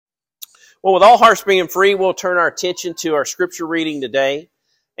Well, with all hearts being free, we'll turn our attention to our scripture reading today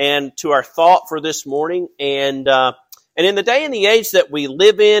and to our thought for this morning. And in the day and the age that we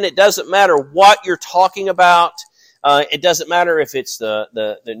live in, it doesn't matter what you're talking about. It doesn't matter if it's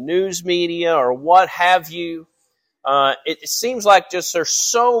the news media or what have you. It seems like just there's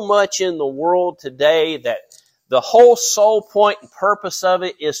so much in the world today that the whole sole point and purpose of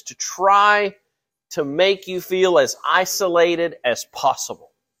it is to try to make you feel as isolated as possible,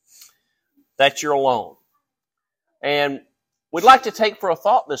 that you're alone. And we'd like to take for a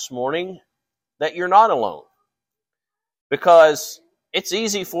thought this morning that you're not alone. Because it's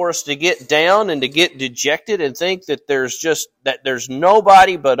easy for us to get down and to get dejected and think that there's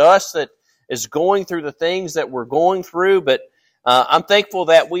nobody but us that is going through the things that we're going through. But I'm thankful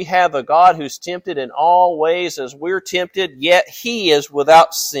that we have a God who's tempted in all ways as we're tempted, yet He is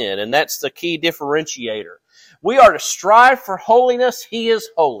without sin. And that's the key differentiator. We are to strive for holiness. He is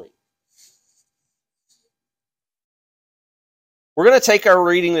holy. We're going to take our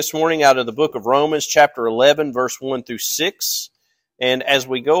reading this morning out of the book of Romans, chapter 11, verse 1 through 6. And as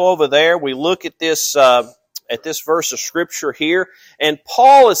we go over there, we look at this verse of Scripture here. And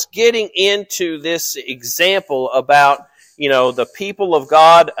Paul is getting into this example about, the people of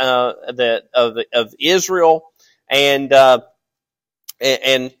God, of Israel, and some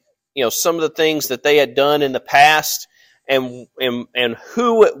of the things that they had done in the past, and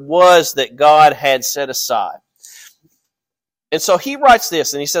who it was that God had set aside. And so he writes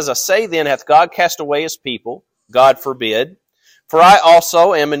this, and he says, I say then, hath God cast away his people? God forbid. For I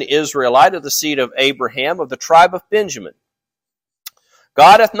also am an Israelite of the seed of Abraham, of the tribe of Benjamin.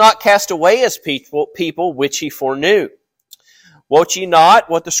 God hath not cast away his people which he foreknew. Wot ye not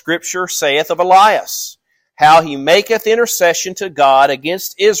what the Scripture saith of Elias, how he maketh intercession to God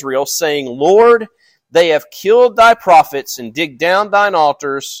against Israel, saying, Lord, they have killed thy prophets, and digged down thine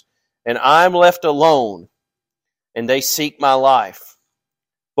altars, and I am left alone, and they seek my life.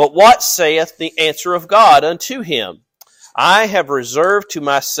 But what saith the answer of God unto him? I have reserved to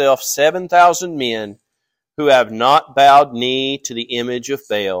myself 7,000 men who have not bowed knee to the image of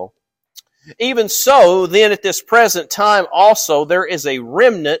Baal. Even so, then at this present time also there is a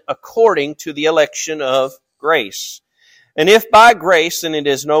remnant according to the election of grace. And if by grace, then it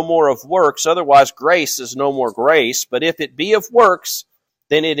is no more of works, otherwise grace is no more grace. But if it be of works,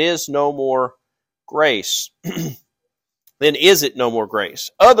 then it is no more grace. Then is it no more grace?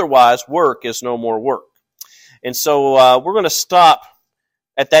 Otherwise, work is no more work. And so we're going to stop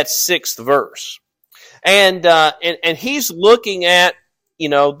at that 6th verse, and he's looking at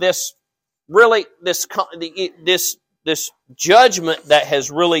this judgment that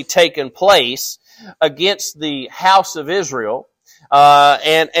has really taken place against the house of Israel,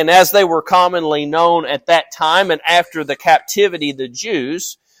 and as they were commonly known at that time, and after the captivity, the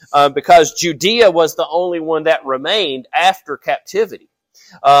Jews. Because Judea was the only one that remained after captivity.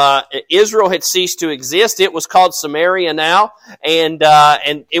 Israel had ceased to exist. It was called Samaria now, and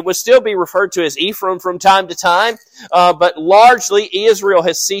it would still be referred to as Ephraim from time to time. But largely, Israel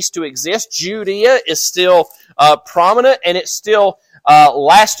has ceased to exist. Judea is still prominent, and it still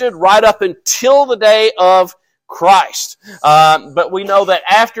lasted right up until the day of Christ. But we know that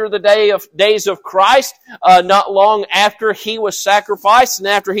after the days of Christ, not long after he was sacrificed and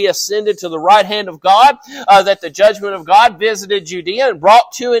after he ascended to the right hand of God, that the judgment of God visited Judea and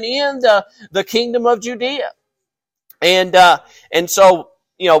brought to an end the kingdom of Judea. And so,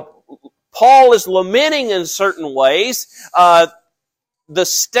 Paul is lamenting in certain ways the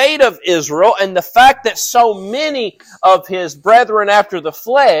state of Israel and the fact that so many of his brethren after the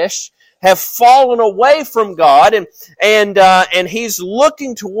flesh have fallen away from God, and he's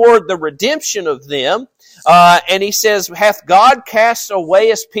looking toward the redemption of them. And he says, hath God cast away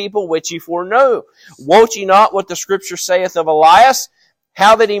his people which ye foreknow? Wot ye not what the Scripture saith of Elias?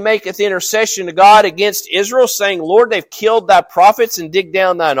 How that he maketh intercession to God against Israel, saying, Lord, they've killed thy prophets and digged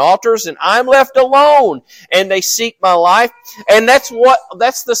down thine altars, and I'm left alone, and they seek my life. And that's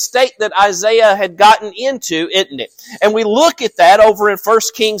the state that Isaiah had gotten into, isn't it? And we look at that over in 1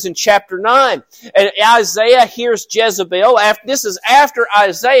 Kings in chapter 9. And Isaiah hears Jezebel. This is after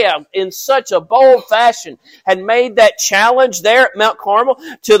Isaiah, in such a bold fashion, had made that challenge there at Mount Carmel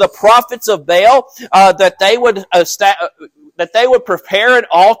to the prophets of Baal, that that they would prepare an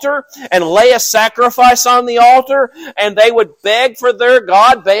altar and lay a sacrifice on the altar, and they would beg for their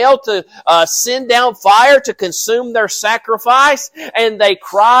god Baal to send down fire to consume their sacrifice. And they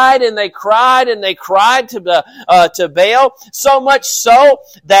cried and they cried and they cried to Baal, so much so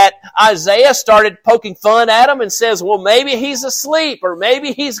that Isaiah started poking fun at him and says, well, maybe he's asleep, or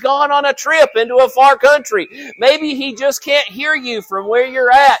maybe he's gone on a trip into a far country. Maybe he just can't hear you from where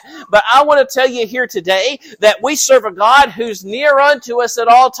you're at. But I want to tell you here today that we serve a God who's near unto us at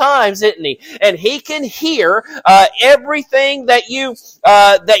all times, isn't He? And He can hear everything that you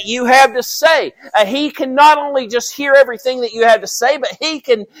have to say. He can not only just hear everything that you have to say, but He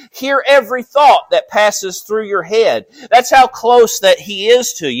can hear every thought that passes through your head. That's how close that He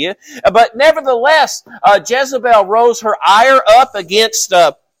is to you. But nevertheless, Jezebel rose her ire up against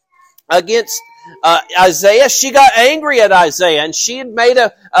Isaiah. She got angry at Isaiah, and she had made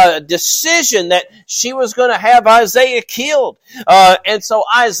a decision that she was going to have Isaiah killed. And so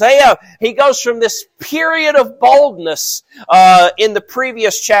Isaiah, he goes from this period of boldness in the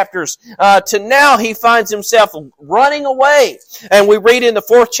previous chapters to now he finds himself running away. And we read in the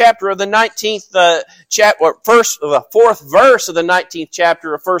 4th chapter of the 19th fourth verse of the 19th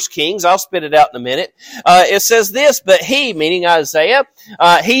chapter of 1 Kings. I'll spit it out in a minute. It says this, but he, meaning Isaiah,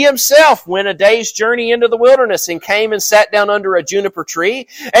 he himself went a day's journey into the wilderness and came and sat down under a juniper tree,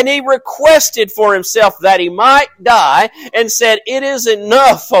 and he requested for himself that he might die and said, it is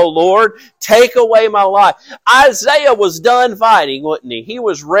enough, O Lord, take away my life. Isaiah was done fighting, wasn't he? He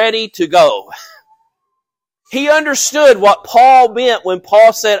was ready to go. He understood what Paul meant when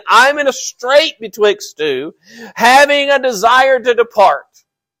Paul said, I'm in a strait betwixt two, having a desire to depart.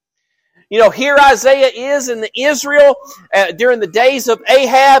 You know, here Isaiah is in Israel during the days of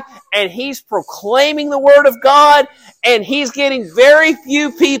Ahab, and he's proclaiming the Word of God, and he's getting very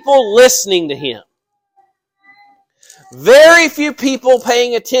few people listening to him. Very few people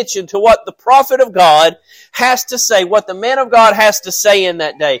paying attention to what the prophet of God has to say, what the man of God has to say in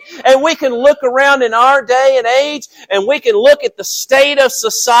that day. And we can look around in our day and age, and we can look at the state of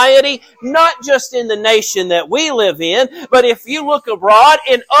society, not just in the nation that we live in, but if you look abroad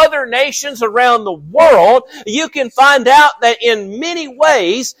in other nations around the world, you can find out that in many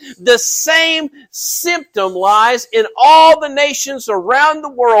ways, the same symptom lies in all the nations around the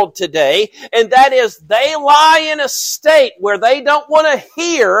world today, and that is they lie in a state where they don't want to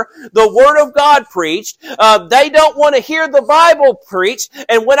hear the Word of God preached. They don't want to hear the Bible preached.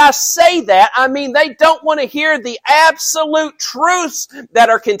 And when I say that, I mean they don't want to hear the absolute truths that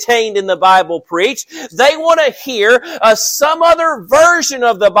are contained in the Bible preached. They want to hear some other version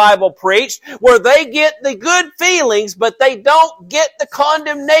of the Bible preached where they get the good feelings, but they don't get the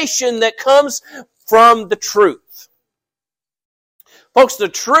condemnation that comes from the truth. Folks, the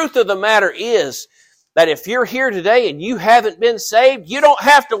truth of the matter is that if you're here today and you haven't been saved, you don't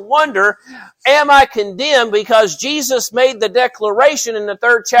have to wonder, am I condemned? Because Jesus made the declaration in the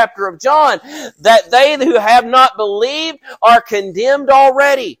 3rd chapter of John that they who have not believed are condemned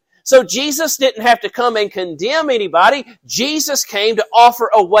already. So Jesus didn't have to come and condemn anybody. Jesus came to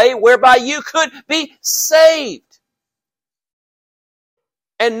offer a way whereby you could be saved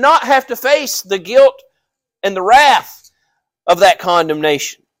and not have to face the guilt and the wrath of that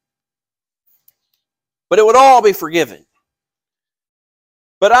condemnation. But it would all be forgiven.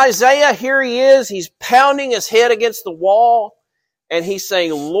 But Isaiah, here he is, he's pounding his head against the wall, and he's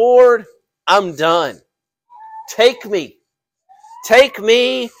saying, Lord, I'm done. Take me. Take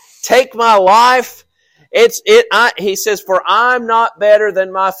me. Take my life. He says, for I'm not better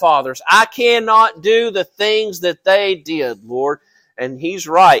than my fathers. I cannot do the things that they did, Lord. And he's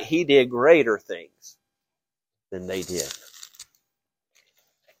right. He did greater things than they did.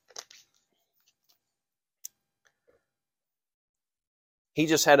 He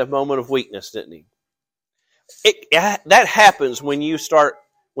just had a moment of weakness, didn't he? That happens when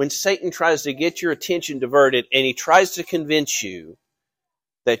Satan tries to get your attention diverted and he tries to convince you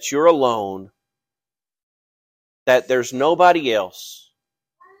that you're alone, that there's nobody else,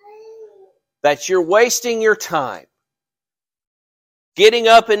 that you're wasting your time. Getting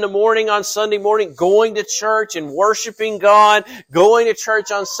up in the morning on Sunday morning, going to church and worshiping God, going to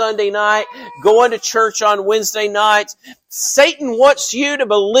church on Sunday night, going to church on Wednesday nights. Satan wants you to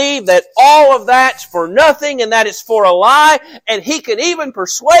believe that all of that's for nothing and that it's for a lie, and he can even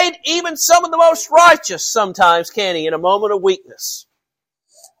persuade even some of the most righteous sometimes, can he, in a moment of weakness.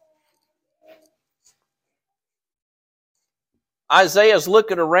 Isaiah's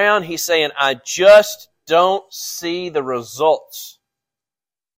looking around, he's saying, I just don't see the results.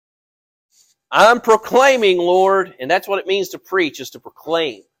 I'm proclaiming, Lord, and that's what it means to preach, is to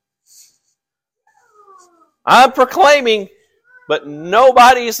proclaim. I'm proclaiming, but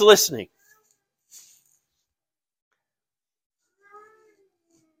nobody is listening.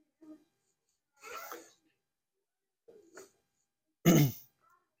 A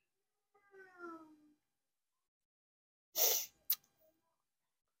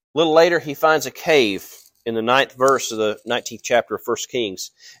little later, he finds a cave in the 9th verse of the 19th chapter of 1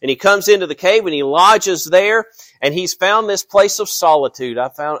 Kings. And he comes into the cave and he lodges there, and he's found this place of solitude. I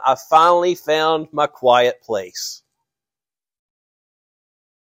finally found my quiet place.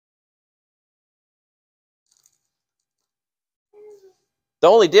 The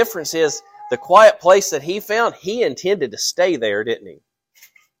only difference is the quiet place that he found, he intended to stay there, didn't he?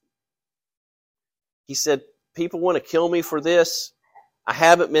 He said, people want to kill me for this. I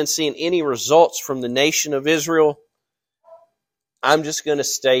haven't been seeing any results from the nation of Israel. I'm just going to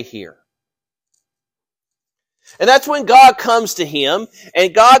stay here. And that's when God comes to him,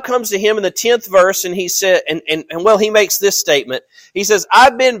 and God comes to him in the 10th verse, and he said, he makes this statement. He says,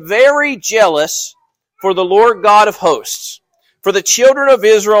 I've been very jealous for the Lord God of hosts. For the children of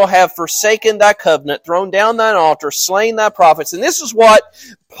Israel have forsaken thy covenant, thrown down thine altar, slain thy prophets. And this is what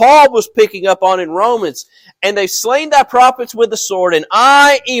Paul was picking up on in Romans. And they've slain thy prophets with the sword, and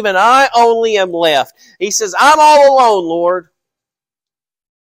even I only am left. He says, I'm all alone, Lord.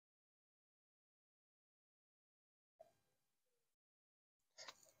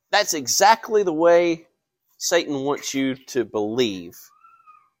 That's exactly the way Satan wants you to believe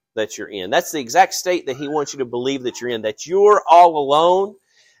that you're in. That's the exact state that he wants you to believe that you're in, that you're all alone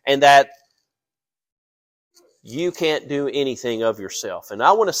and that you can't do anything of yourself. And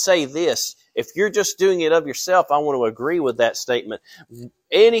I want to say this, if you're just doing it of yourself, I want to agree with that statement.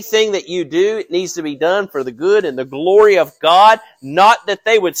 Anything that you do, it needs to be done for the good and the glory of God, not that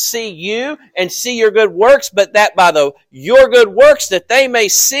they would see you and see your good works, but that by your good works that they may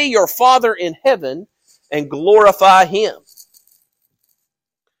see your Father in heaven and glorify Him.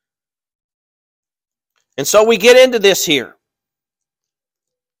 And so we get into this here.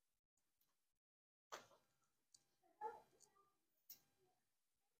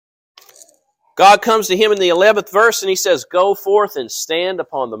 God comes to him in the 11th verse and he says, go forth and stand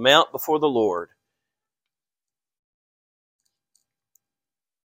upon the mount before the Lord.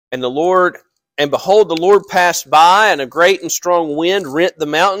 And behold, the Lord passed by, and a great and strong wind rent the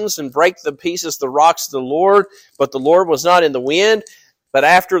mountains and brake to pieces the rocks of the Lord. But the Lord was not in the wind. But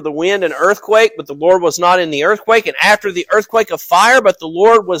after the wind, an earthquake, but the Lord was not in the earthquake. And after the earthquake, a fire, but the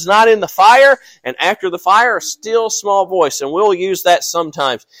Lord was not in the fire. And after the fire, a still small voice. And we'll use that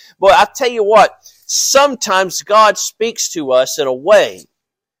sometimes. But I tell you what, sometimes God speaks to us in a way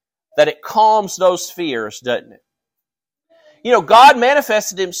that it calms those fears, doesn't it? You know, God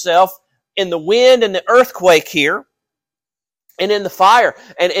manifested Himself in the wind and the earthquake here, and in the fire.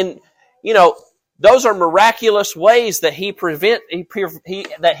 And you know, those are miraculous ways that He presents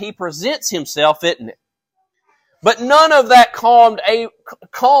Himself, isn't it? But none of that calmed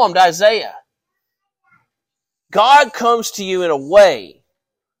Isaiah. God comes to you in a way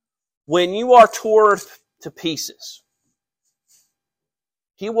when you are torn to pieces.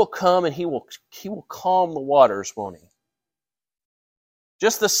 He will come and He will calm the waters, won't He?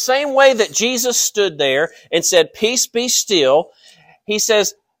 Just the same way that Jesus stood there and said, peace be still, He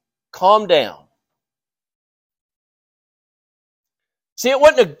says, calm down. See, it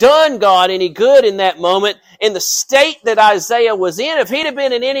wouldn't have done God any good in that moment, in the state that Isaiah was in. If he'd have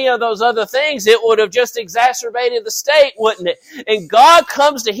been in any of those other things, it would have just exacerbated the state, wouldn't it? And God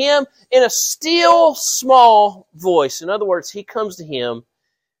comes to him in a still small voice. In other words, He comes to him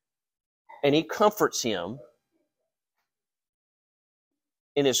and He comforts him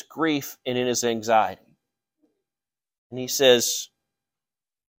in his grief and in his anxiety. And He says,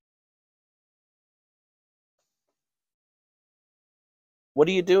 what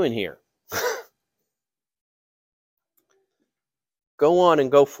are you doing here? Go on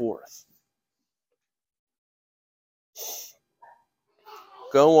and go forth.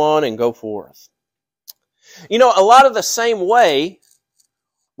 Go on and go forth. You know, a lot of the same way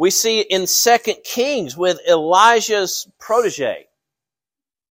we see in 2 Kings with Elijah's protege,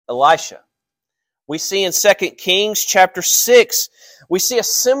 Elisha. We see in 2 Kings chapter 6, we see a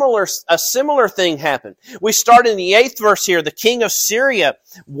similar thing happen. We start in the 8th verse here. The king of Syria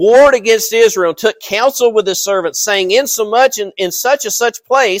warred against Israel, took counsel with his servants, saying, insomuch in such a such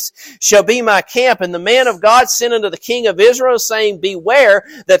place shall be my camp. And the man of God sent unto the king of Israel, saying, beware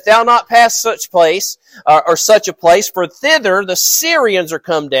that thou not pass such place, or such a place, for thither the Syrians are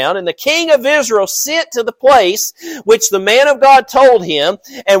come down. And the king of Israel sent to the place which the man of God told him,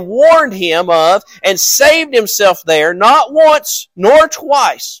 and warned him of, and saved himself there, not once nor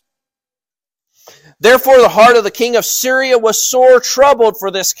twice. Therefore the heart of the king of Syria was sore troubled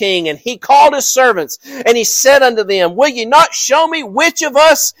for this king, and he called his servants, and he said unto them, Will ye not show me which of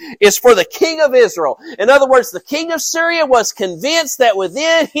us is for the king of Israel? In other words, the king of Syria was convinced that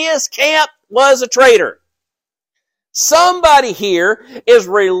within his camp was a traitor. Somebody here is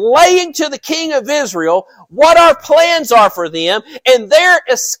relaying to the king of Israel what our plans are for them, and they're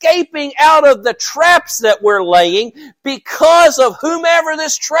escaping out of the traps that we're laying because of whomever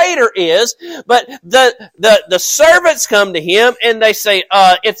this traitor is. But the servants come to him and they say,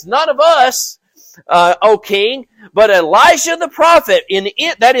 it's none of us, O king, but Elisha the prophet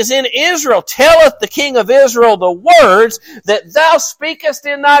that is in Israel telleth the king of Israel the words that thou speakest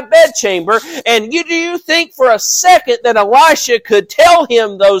in thy bedchamber. And do you think for a second that Elisha could tell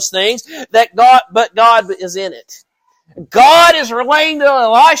him those things but God is in it? God is relaying to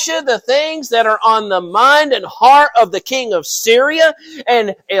Elisha the things that are on the mind and heart of the king of Syria,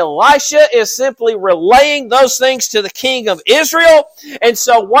 and Elisha is simply relaying those things to the king of Israel. And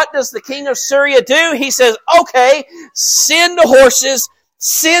so what does the king of Syria do? He says, okay, send the horses,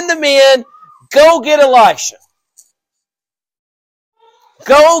 send the men, go get Elisha.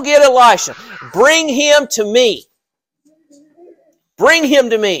 Go get Elisha. Bring him to me. Bring him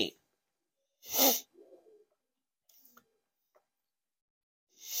to me.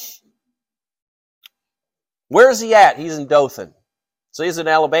 Where is he at? He's in Dothan. So he's in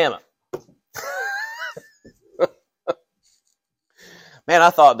Alabama. Man, I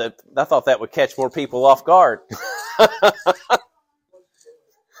thought that would catch more people off guard.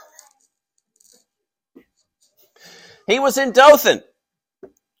 He was in Dothan.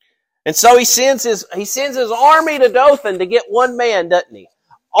 And so he sends his army to Dothan to get one man, doesn't he?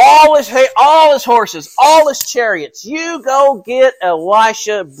 All his horses, all his chariots. You go get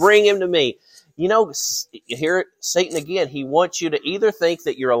Elisha, bring him to me. You know, here Satan again, he wants you to either think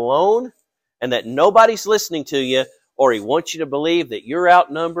that you're alone and that nobody's listening to you, or he wants you to believe that you're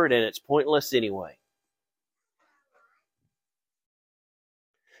outnumbered and it's pointless anyway.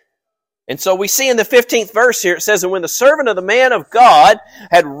 And so we see in the 15th verse here, it says, And when the servant of the man of God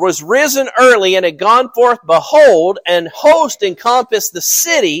was risen early and had gone forth, behold, an host encompassed the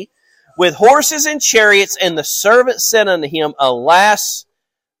city with horses and chariots, and the servant said unto him, Alas,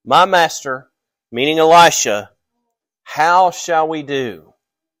 my master, meaning Elisha, how shall we do?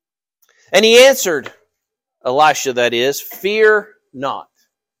 And he answered, Elisha that is, Fear not.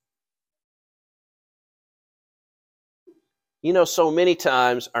 You know, so many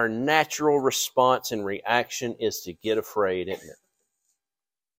times our natural response and reaction is to get afraid, isn't it?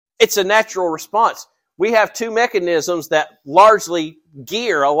 It's a natural response. We have two mechanisms that largely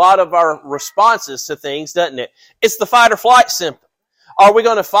gear a lot of our responses to things, doesn't it? It's the fight or flight symptom. Are we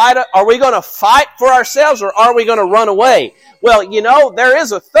going to fight? Are we going to fight for ourselves, or are we going to run away? Well, you know, there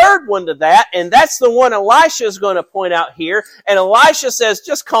is a third one to that, and that's the one Elisha is going to point out here. And Elisha says,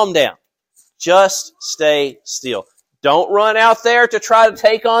 just calm down. Just stay still. Don't run out there to try to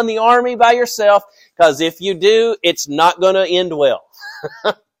take on the army by yourself, because if you do, it's not going to end well.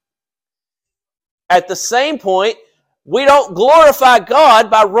 At the same point, we don't glorify God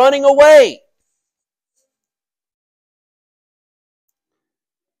by running away.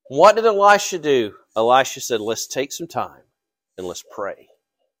 What did Elisha do? Elisha said, let's take some time and let's pray.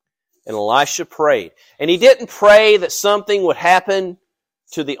 And Elisha prayed. And he didn't pray that something would happen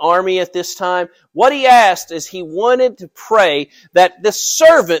to the army at this time. What he asked is he wanted to pray that this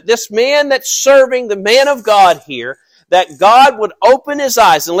servant, this man that's serving the man of God here, that God would open his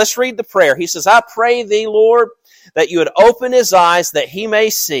eyes. And let's read the prayer. He says, I pray thee, Lord, that you would open his eyes that he may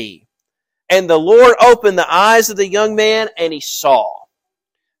see. And the Lord opened the eyes of the young man, and he saw.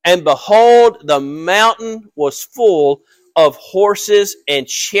 And behold, the mountain was full of horses and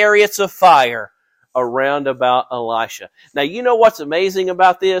chariots of fire around about Elisha. Now, you know what's amazing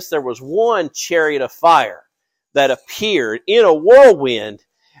about this? There was one chariot of fire that appeared in a whirlwind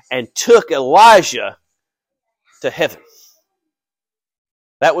and took Elijah to heaven.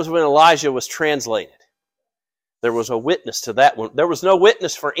 That was when Elijah was translated. There was a witness to that one. There was no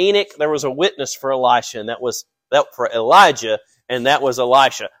witness for Enoch. There was a witness for Elisha, and that was for Elijah, and that was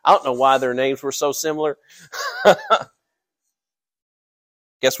Elisha. I don't know why their names were so similar.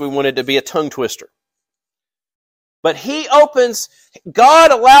 Guess we wanted to be a tongue twister. But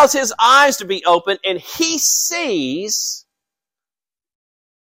God allows his eyes to be open, and he sees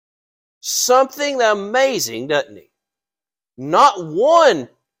something amazing, doesn't he? Not one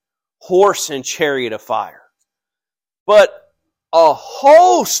horse and chariot of fire, but a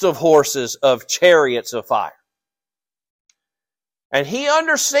host of horses of chariots of fire. And he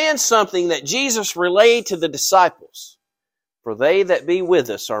understands something that Jesus relayed to the disciples. For they that be with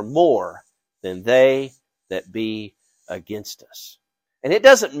us are more than they that be against us. And it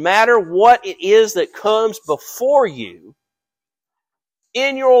doesn't matter what it is that comes before you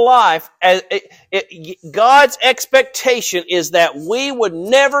in your life. God's expectation is that we would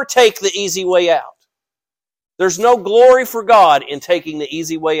never take the easy way out. There's no glory for God in taking the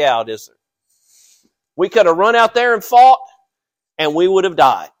easy way out, is there? We could have run out there and fought, and we would have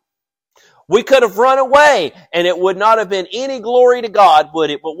died. We could have run away, and it would not have been any glory to God,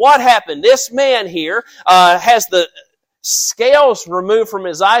 would it? But what happened? This man here has the scales removed from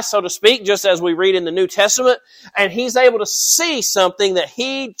his eyes, so to speak, just as we read in the New Testament, and he's able to see something that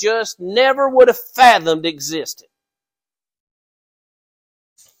he just never would have fathomed existed.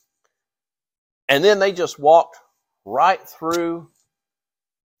 And then they just walked right through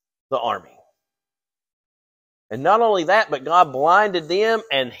the army. And not only that, but God blinded them,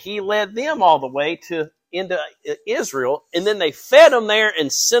 and He led them all the way into Israel, and then they fed them there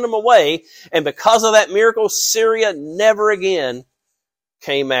and sent them away, and because of that miracle, Syria never again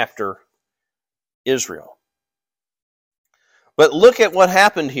came after Israel. But look at what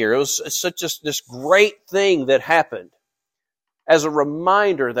happened here. It was such this great thing that happened as a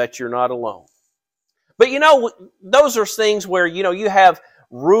reminder that you're not alone. But those are things where, you have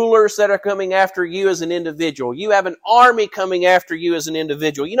rulers that are coming after you as an individual. You have an army coming after you as an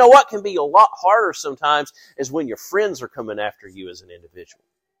individual. You know what can be a lot harder sometimes is when your friends are coming after you as an individual.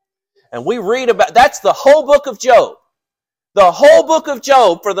 And we read about, that's the whole book of Job. The whole book of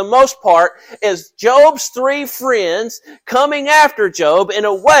Job, for the most part, is Job's three friends coming after Job in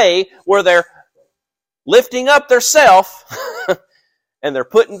a way where they're lifting up their self and they're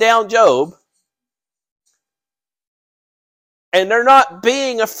putting down Job. And they're not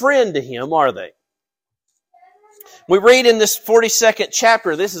being a friend to him, are they? We read in this 42nd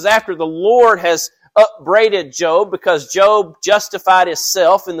chapter, this is after the Lord has upbraided Job because Job justified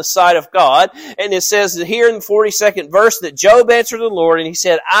himself in the sight of God. And it says here in the 42nd verse that Job answered the Lord and he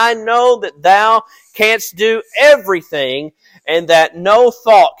said, I know that thou canst do everything and that no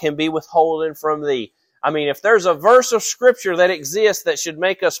thought can be withholden from thee. I mean, if there's a verse of Scripture that exists that should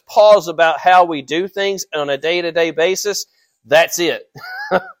make us pause about how we do things on a day-to-day basis, that's it.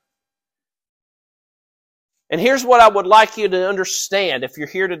 And here's what I would like you to understand if you're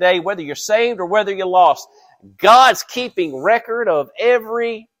here today, whether you're saved or whether you're lost. God's keeping record of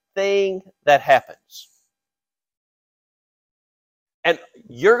everything that happens. And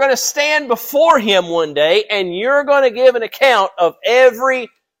you're going to stand before Him one day and you're going to give an account of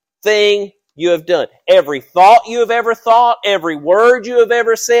everything you have done. Every thought you have ever thought, every word you have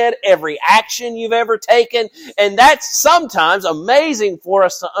ever said, every action you've ever taken. And that's sometimes amazing for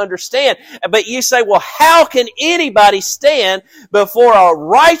us to understand. But you say, well, how can anybody stand before a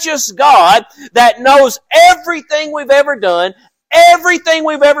righteous God that knows everything we've ever done, everything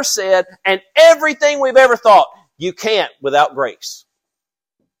we've ever said, and everything we've ever thought? You can't without grace.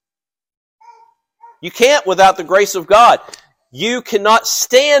 You can't without the grace of God. You cannot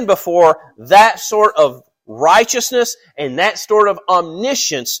stand before that sort of righteousness and that sort of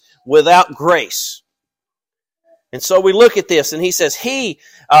omniscience without grace. And so we look at this, and he says,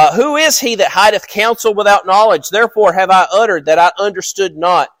 who is he that hideth counsel without knowledge? Therefore have I uttered that I understood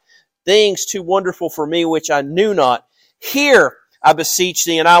not things too wonderful for me which I knew not. Hear, I beseech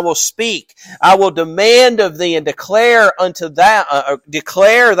thee, and I will speak. I will demand of thee, and declare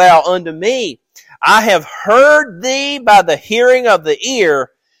thou unto me. I have heard thee by the hearing of the ear,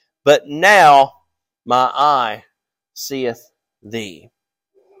 but now my eye seeth thee.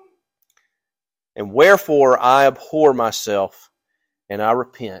 And wherefore I abhor myself, and I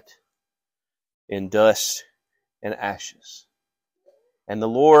repent in dust and ashes. And the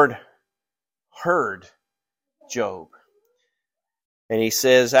Lord heard Job. And he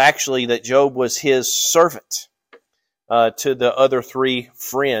says actually that Job was his servant to the other three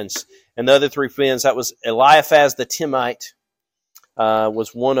friends. And the other three friends, that was Eliphaz the Timite,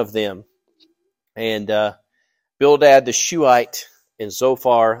 was one of them. And Bildad the Shuhite, and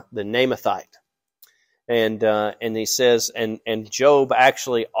Zophar the Naamathite. And he says, and Job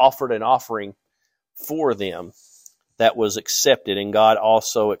actually offered an offering for them that was accepted, and God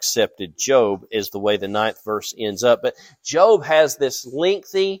also accepted Job, is the way the 9th verse ends up. But Job has this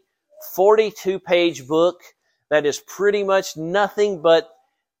lengthy 42-page book that is pretty much nothing but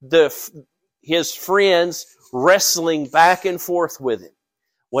his friends wrestling back and forth with him.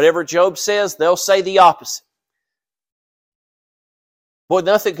 Whatever Job says, they'll say the opposite. Boy,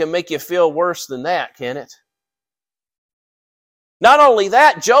 nothing can make you feel worse than that, can it? Not only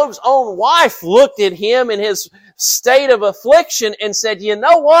that, Job's own wife looked at him in his state of affliction and said, you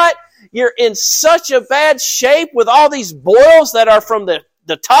know what? You're in such a bad shape with all these boils that are from the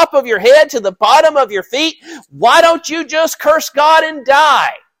the top of your head to the bottom of your feet? Why don't you just curse God and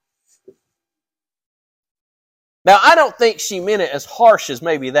die? Now, I don't think she meant it as harsh as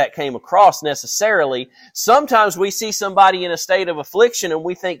maybe that came across necessarily. Sometimes we see somebody in a state of affliction and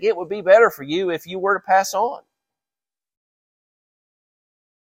we think it would be better for you if you were to pass on.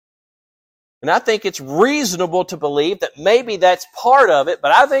 And I think it's reasonable to believe that maybe that's part of it,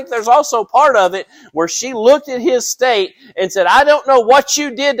 but I think there's also part of it where she looked at his state and said, I don't know what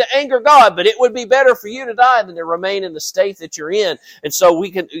you did to anger God, but it would be better for you to die than to remain in the state that you're in. And so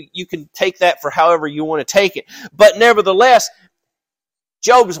you can take that for however you want to take it. But nevertheless,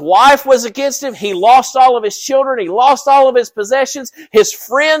 Job's wife was against him. He lost all of his children. He lost all of his possessions. His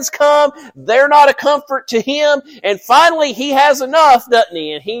friends come. They're not a comfort to him. And finally, he has enough, doesn't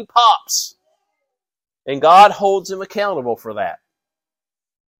he? And he pops. And God holds him accountable for that.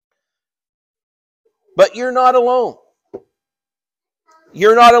 But you're not alone.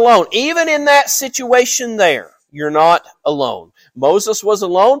 You're not alone. Even in that situation there, you're not alone. Moses was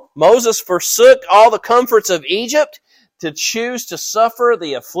alone. Moses forsook all the comforts of Egypt to choose to suffer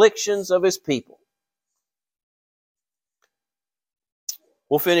the afflictions of his people.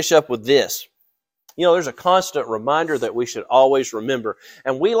 We'll finish up with this. You know, there's a constant reminder that we should always remember.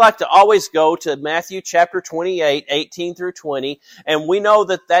 And we like to always go to Matthew chapter 28, 18 through 20, and we know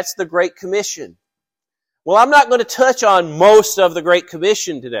that that's the Great Commission. Well, I'm not going to touch on most of the Great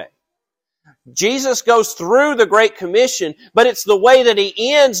Commission today. Jesus goes through the Great Commission, but it's the way that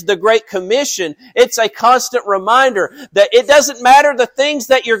he ends the Great Commission. It's a constant reminder that it doesn't matter the things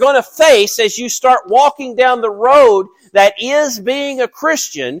that you're going to face as you start walking down the road that is being a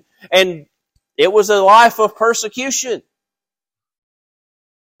Christian, and it was a life of persecution.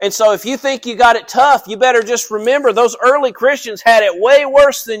 And so if you think you got it tough, you better just remember those early Christians had it way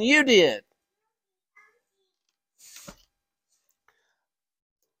worse than you did.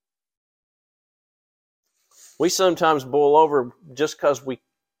 We sometimes boil over just because we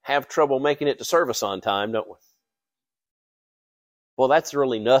have trouble making it to service on time, don't we? Well, that's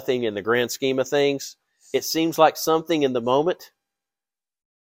really nothing in the grand scheme of things. It seems like something in the moment,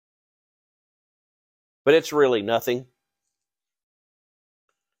 but it's really nothing.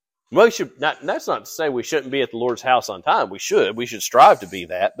 We should not, that's not to say we shouldn't be at the Lord's house on time. We should. We should strive to be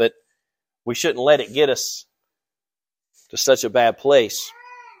that, but we shouldn't let it get us to such a bad place.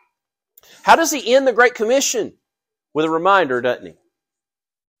 How does he end the Great Commission? With a reminder, doesn't he?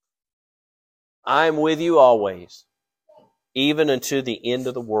 I am with you always, even unto the end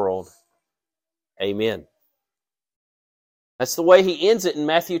of the world. Amen. That's the way he ends it in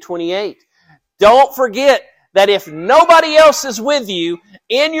Matthew 28. Don't forget that if nobody else is with you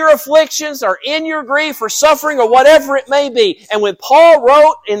in your afflictions or in your grief or suffering or whatever it may be, and when Paul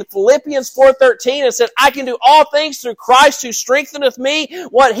wrote in Philippians 4:13 and said, I can do all things through Christ who strengtheneth me,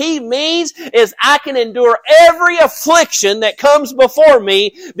 what he means is I can endure every affliction that comes before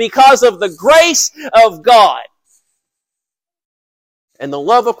me because of the grace of God and the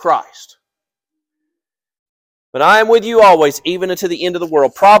love of Christ. But I am with you always, even unto the end of the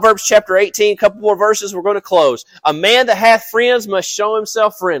world. Proverbs chapter 18, a couple more verses, we're going to close. A man that hath friends must show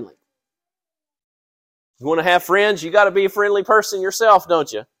himself friendly. You want to have friends? You got to be a friendly person yourself, don't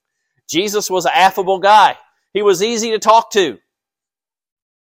you? Jesus was an affable guy. He was easy to talk to. You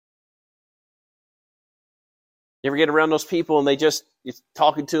ever get around those people and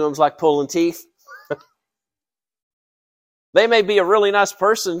talking to them is like pulling teeth? They may be a really nice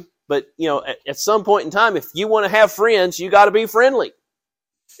person, but, you know, at some point in time, if you want to have friends, you got to be friendly.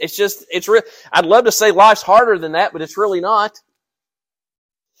 It's real. I'd love to say life's harder than that, but it's really not.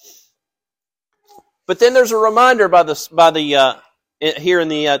 But then there's a reminder here in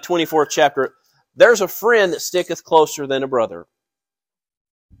the 24th chapter, there's a friend that sticketh closer than a brother.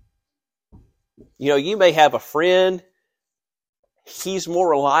 You know, you may have a friend, he's more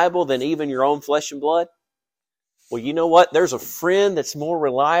reliable than even your own flesh and blood. Well, you know what? There's a friend that's more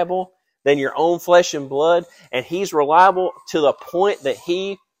reliable than your own flesh and blood, and he's reliable to the point that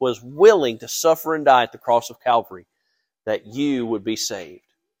he was willing to suffer and die at the cross of Calvary, that you would be saved.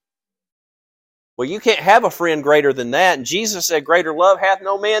 Well, you can't have a friend greater than that. And Jesus said, greater love hath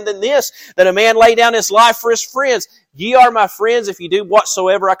no man than this, that a man lay down his life for his friends. Ye are my friends if you do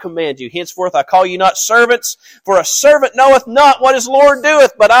whatsoever I command you. Henceforth I call you not servants, for a servant knoweth not what his Lord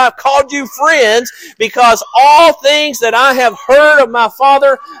doeth, but I have called you friends, because all things that I have heard of my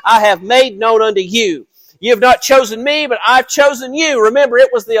Father I have made known unto you. You have not chosen me, but I've chosen you. Remember,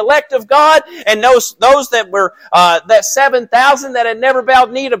 it was the elect of God, and those that were, that 7,000 that had never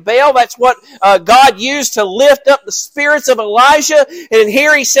bowed knee to Baal, that's what God used to lift up the spirits of Elijah. And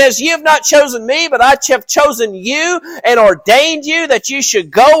here he says, you have not chosen me, but I have chosen you and ordained you that you should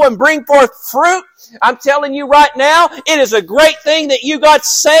go and bring forth fruit. I'm telling you right now, it is a great thing that you got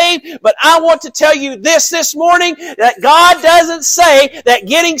saved, but I want to tell you this morning, that God doesn't say that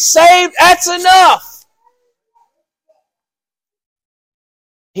getting saved, that's enough.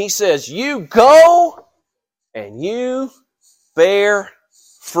 He says, you go and you bear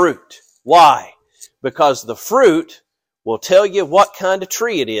fruit. Why? Because the fruit will tell you what kind of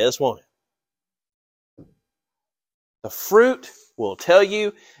tree it is, won't it? The fruit will tell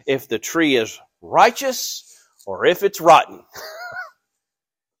you if the tree is righteous or if it's rotten.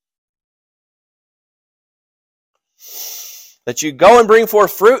 That you go and bring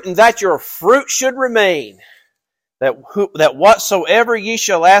forth fruit, and that your fruit should remain. That whatsoever ye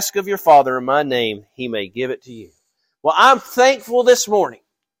shall ask of your Father in my name, he may give it to you. Well, I'm thankful this morning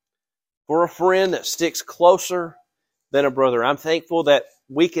for a friend that sticks closer than a brother. I'm thankful that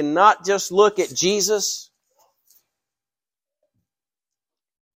we can not just look at Jesus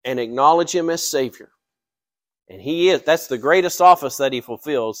and acknowledge him as Savior. And he is. That's the greatest office that he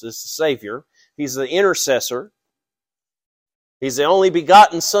fulfills, is the Savior. He's the intercessor. He's the only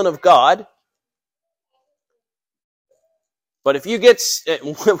begotten Son of God. But if you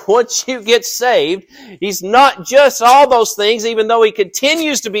once you get saved, he's not just all those things, even though he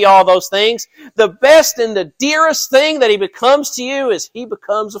continues to be all those things. The best and the dearest thing that he becomes to you is he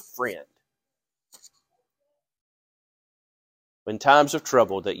becomes a friend. In times of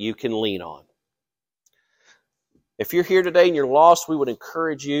trouble that you can lean on. If you're here today and you're lost, we would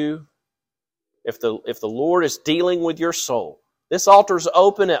encourage you, if the Lord is dealing with your soul, this altar is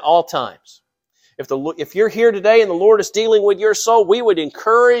open at all times. If you're here today and the Lord is dealing with your soul, we would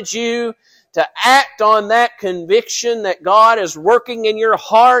encourage you to act on that conviction that God is working in your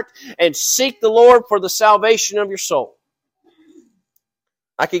heart and seek the Lord for the salvation of your soul.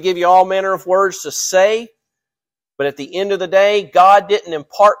 I could give you all manner of words to say, but at the end of the day, God didn't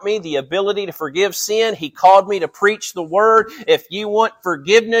impart me the ability to forgive sin. He called me to preach the Word. If you want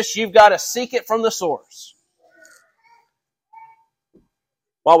forgiveness, you've got to seek it from the source.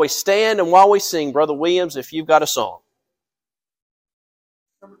 While we stand and while we sing, Brother Williams, if you've got a song.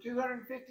 Number 250.